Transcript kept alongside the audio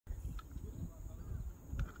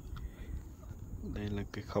Đây là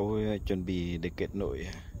cái khâu chuẩn bị để kết nối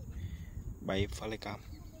bay flycam.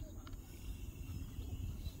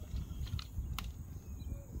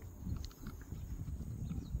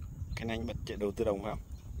 Cái này anh bật chế độ tự động phải không?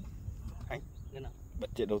 Anh bật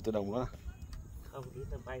chế độ tự động đó. Không, ý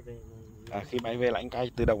là bay về. Khi bay về là anh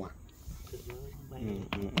cai tự động à? Bay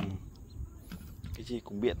Cái gì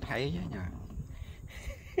cũng biết hay nhỉ.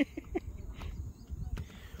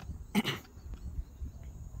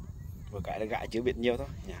 Một cái là gãi chưa biết nhiều thôi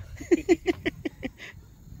nhỉ.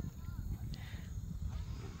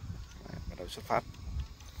 Bắt đầu xuất phát.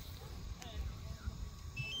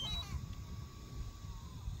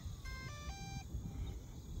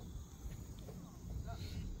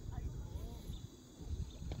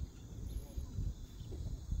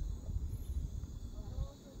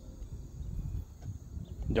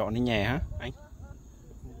 Gió nó nhẹ hả anh?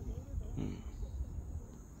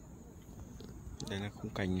 Đây là khung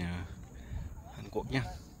cảnh Hàn Quốc nha.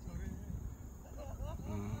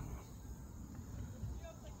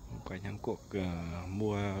 Khung cảnh Hàn Quốc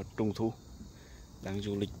mùa trung thu, đang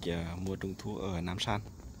du lịch mùa trung thu ở Nam San.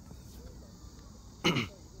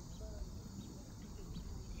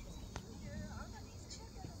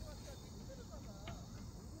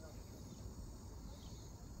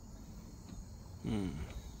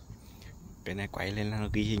 Cái này quay lên là nó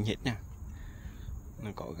ghi hình hết nha,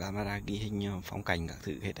 nó có camera ghi hình phong cảnh các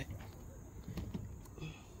thứ hết đấy.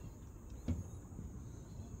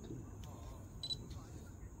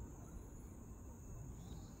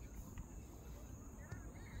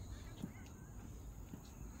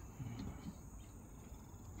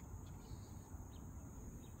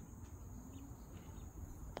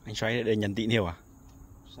 Anh xoay để nhận tín hiệu à?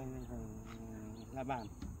 xoay là bàn.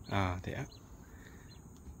 À thế á.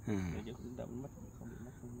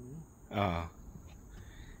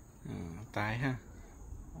 Tai ha.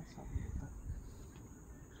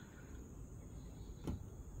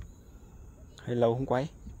 Hơi lâu không quay.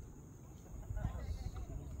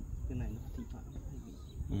 Cái này nó thỉnh thoảng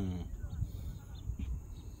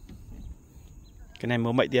Cái này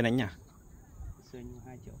mua mấy tiền anh nhỉ?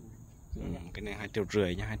 2 triệu. Cái này 2,5 triệu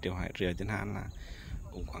nha, 2,5 triệu tiền Hàn là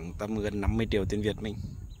cũng khoảng tầm gần 50 triệu tiền Việt mình.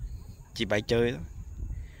 Chỉ bay chơi thôi.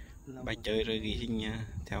 Bay chơi rồi ghi hình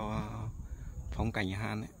theo phong cảnh nhà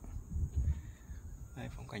Hàn ấy. Đây,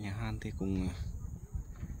 phong cảnh nhà Hàn thì cũng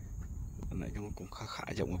nói chung cũng khá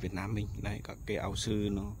giống ở Việt Nam mình. Đây các cái ao sư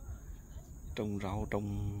nó trồng rau,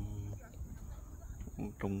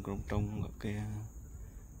 trồng các cái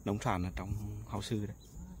nông sản ở trong ao sư đấy.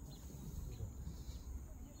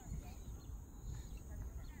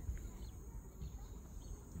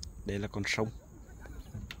 Đây là con sông.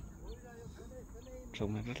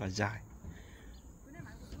 Sông này rất là dài.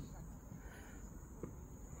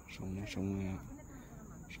 Sông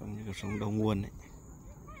như cái sông đầu nguồn ấy.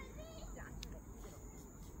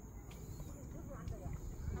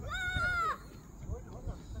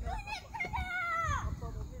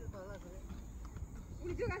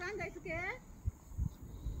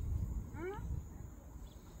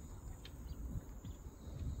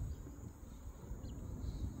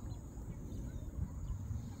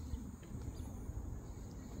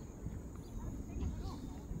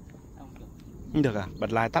 Không được à?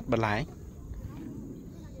 Bật lại, tắt bật lại.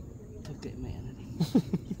 Thôi kệ mẹ nó đi.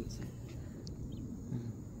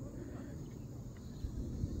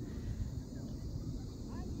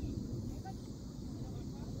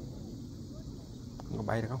 Không có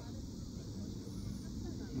bay được không?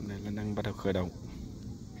 Đây là đang bắt đầu khởi động.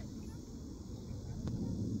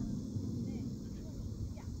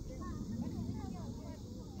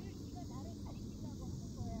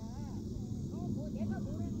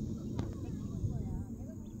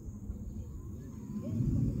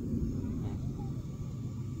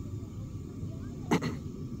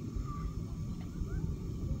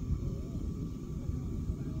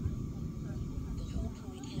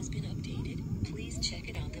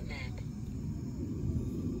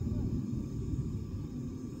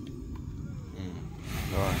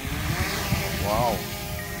 Rồi. Wow.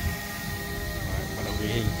 Rồi, bắt đầu ghi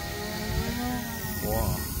hình.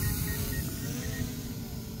 Wow.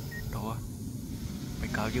 Đó. Bay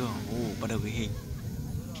cao chưa? Bắt đầu ghi hình.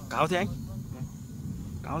 Cao thế anh?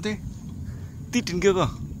 Cao thế? Tít trên kia cơ.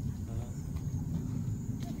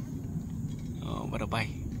 Bắt đầu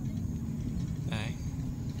bay. Đấy.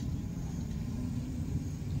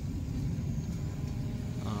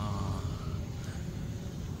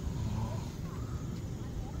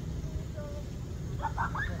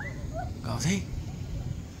 Cao thế.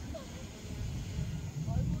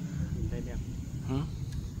 Đây đẹp.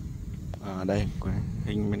 Đây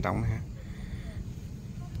hình bên trong này.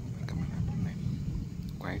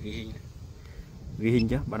 quay ghi hình này. Ghi hình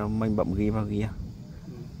chứ, bắt đầu mình bấm ghi vào ghi à.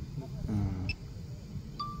 Ừ.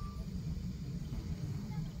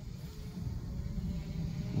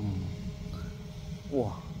 Ừ.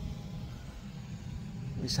 Wow,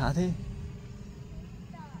 bị xa thế.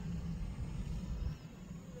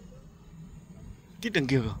 Tít đằng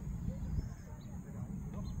kia kìa.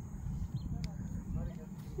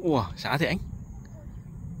 Wow, xa thế anh.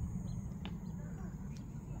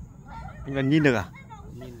 Anh vẫn nhìn được à?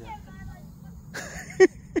 Nhìn được.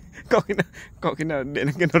 Có cái nào để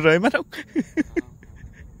cái nó rơi mất không?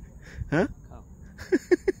 Hả? Không.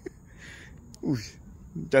 Ui,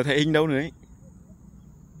 chả thấy hình đâu nữa ấy.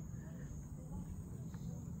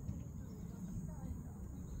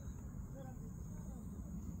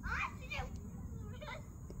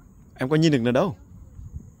 Em có nhìn được nữa đâu?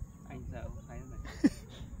 Anh sợ không thấy rồi.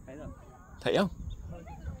 Thấy rồi. Thấy không?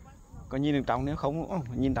 Có nhìn được trong nữa không đúng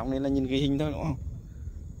không? Nhìn trong này là nhìn cái hình thôi đúng không?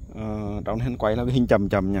 Trong này quay là cái hình chầm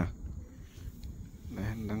chầm nha. Đây,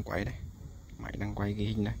 anh đang quay đây. Máy đang quay cái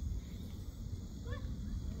hình đây.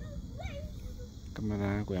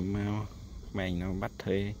 Camera của em màn nó bắt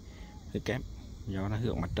hơi kém do nó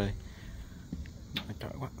hướng mặt trời. Nó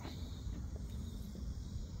trời quá.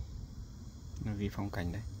 Nó ghi phong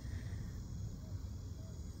cảnh đây.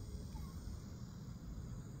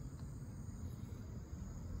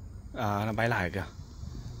 À, nó bay lại kìa.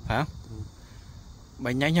 Phải không? Ừ.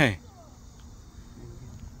 Bay nhanh rồi.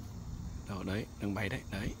 Đó, đấy, đừng bay đấy,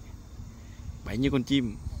 đấy. Bay như con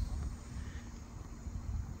chim.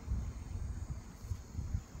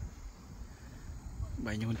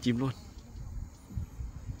 Bay như con chim luôn.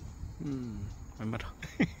 Bay mất rồi.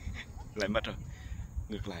 Lại mất rồi.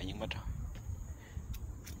 Ngược lại nhưng mất rồi.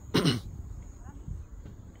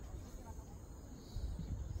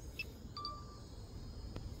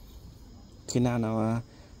 Khi nào nó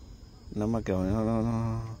mà kiểu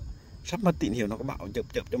nó sắp mất tín hiệu nó có bảo chụp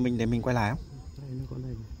cho mình để mình quay lại không? Đây nó có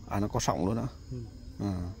đây. À, nó có sóng luôn đó. Ừ.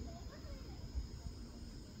 À.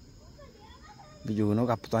 Ví dụ nó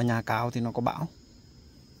gặp tòa nhà cao thì nó có bão,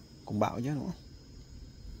 cũng bão chứ đúng không?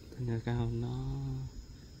 Tòa nhà cao nó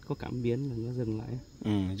có cảm biến là nó dừng lại.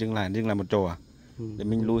 Ừ, dừng lại một chỗ à? Ừ. Để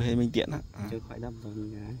mình lui hay mình tiện á? À. Chứ khỏi đâm vào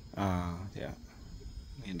nhà ấy. À, thế ạ.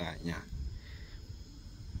 Hiện đại nhỉ.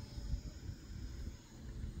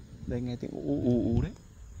 Đây nghe tiếng u đấy.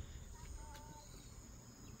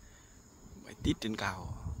 Máy tít trên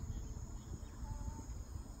cao.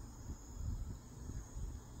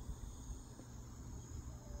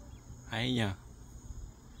 Hay nhờ.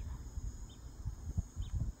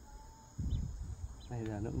 Bây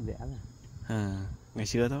giờ nó cũng rẻ rồi. À, ngày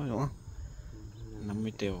xưa thôi đúng không?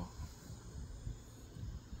 50 triệu.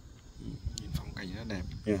 Nhìn phong cảnh rất đẹp.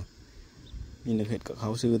 Yeah. Nhìn được hết các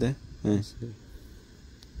hậu sư thế.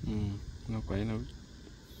 Nó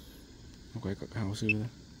quay các hậu sư đấy.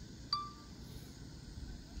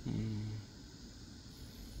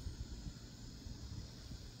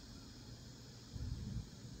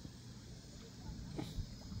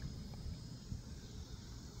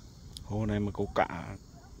 Hồ này mà câu cá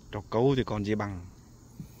cho câu thì còn gì bằng.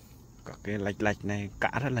 Các cái lạch này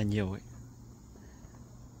cá rất là nhiều ấy.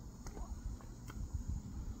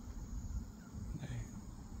 Đây.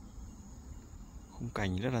 Khung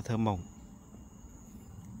cảnh rất là thơ mộng.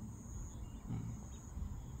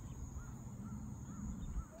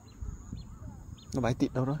 Nó bay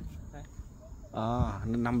tịt đâu rồi? À,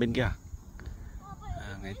 nó nằm bên kia.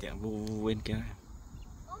 À, nghe tiếng vu bên kia này.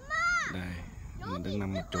 Đây, mình đang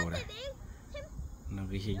nằm một chỗ đây. Nó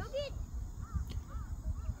ghi hình.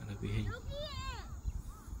 Nó ghi hình.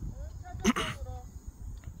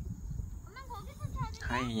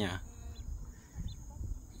 Hay nhỉ.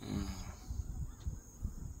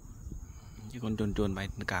 Chứ con chuồn bay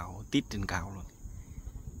cào tít trên cào luôn.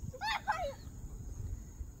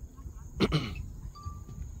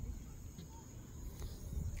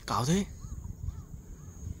 Cao thế.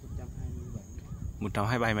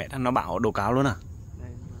 127 mét, nó bảo độ cao luôn à?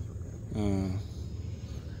 Đây.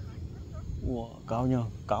 Ủa, cao nhờ,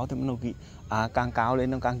 cao thì nó ghi. À, càng cao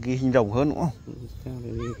lên nó càng ghi hình rộng hơn đúng không? Cao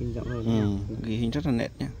để ghi hình rộng hơn. Ghi hình rất là nét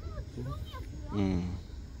nhá.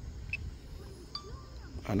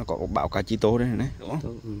 À, nó có bảo cả chi tố đây này đúng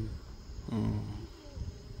không?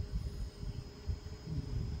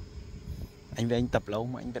 Anh với anh tập lâu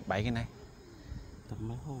mà anh biết bay cái này? Tập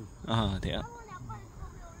mấy hôm. Thế ạ.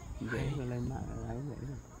 Dễ là lên mạng là vậy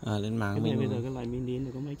rồi. Lên mạng cái mình. Bây giờ cái loại mình đến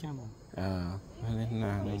thì có mấy trăm à? Lên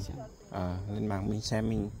mạng. Lên mạng mình xem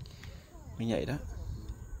mình nhảy đó.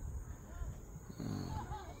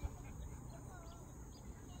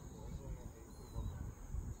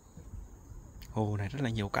 Hồ này rất là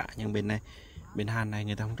nhiều cả nhưng bên này Bên Hàn này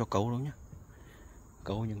người ta không cho cấu đâu nhá.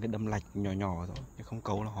 Cấu những cái đâm lạch nhỏ nhỏ thôi, chứ không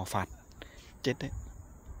cấu là họ phạt chết đấy.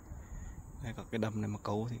 Đây, có cái đầm này mà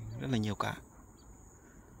cấu thì rất là nhiều cá.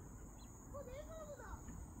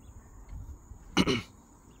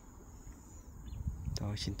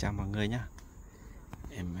 Thôi xin chào mọi người nhá.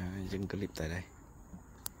 Em dừng clip tại đây.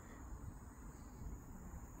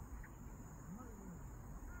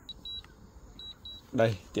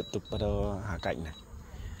 Đây tiếp tục bắt đầu hạ cạnh này.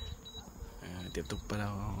 Tiếp tục bắt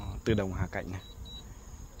đầu tự động hạ cạnh này.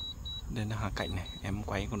 Đây là hạ cạnh này, em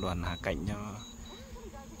quay con đoàn hạ cạnh cho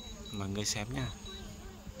mọi người xem nhá.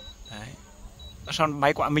 Đấy. Sao nó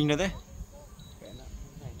bay quả mình rồi thế?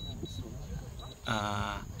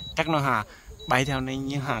 Chắc nó bay theo nên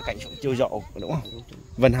như hạ cạnh xuống chiều dậu đúng không?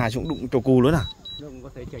 Vân hạ xuống đụng trầu cù luôn à? Đụng có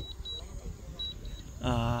thể chệch.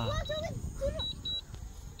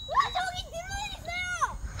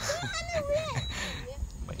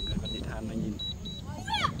 Bảy người vẫn đi than nó nhìn.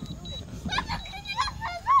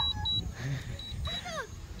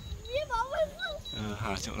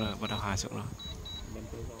 Hạ xuống rồi, bắt đầu hạ xuống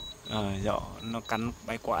rồi. Dọ nó cắn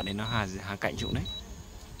bay quả để nó hạ cạnh xuống đấy.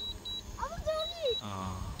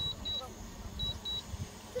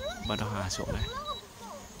 Bắt đầu hạ xuống đấy.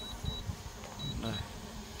 Đây.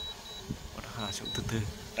 Bắt đầu hạ xuống từ từ.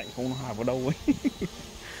 Tại không nó hạ vào đâu ấy.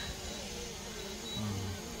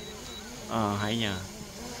 Hay nhờ.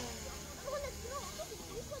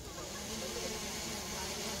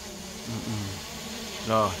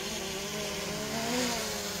 Rồi.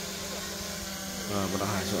 Rồi bắt đầu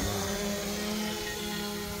hạ xuống rồi.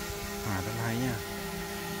 Hạ rất hay nha.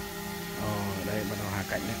 Đây bắt đầu hạ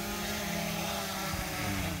cạnh đấy.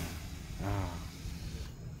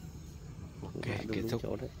 Ok kết thúc.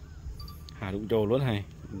 Hạ đúng chỗ luôn này.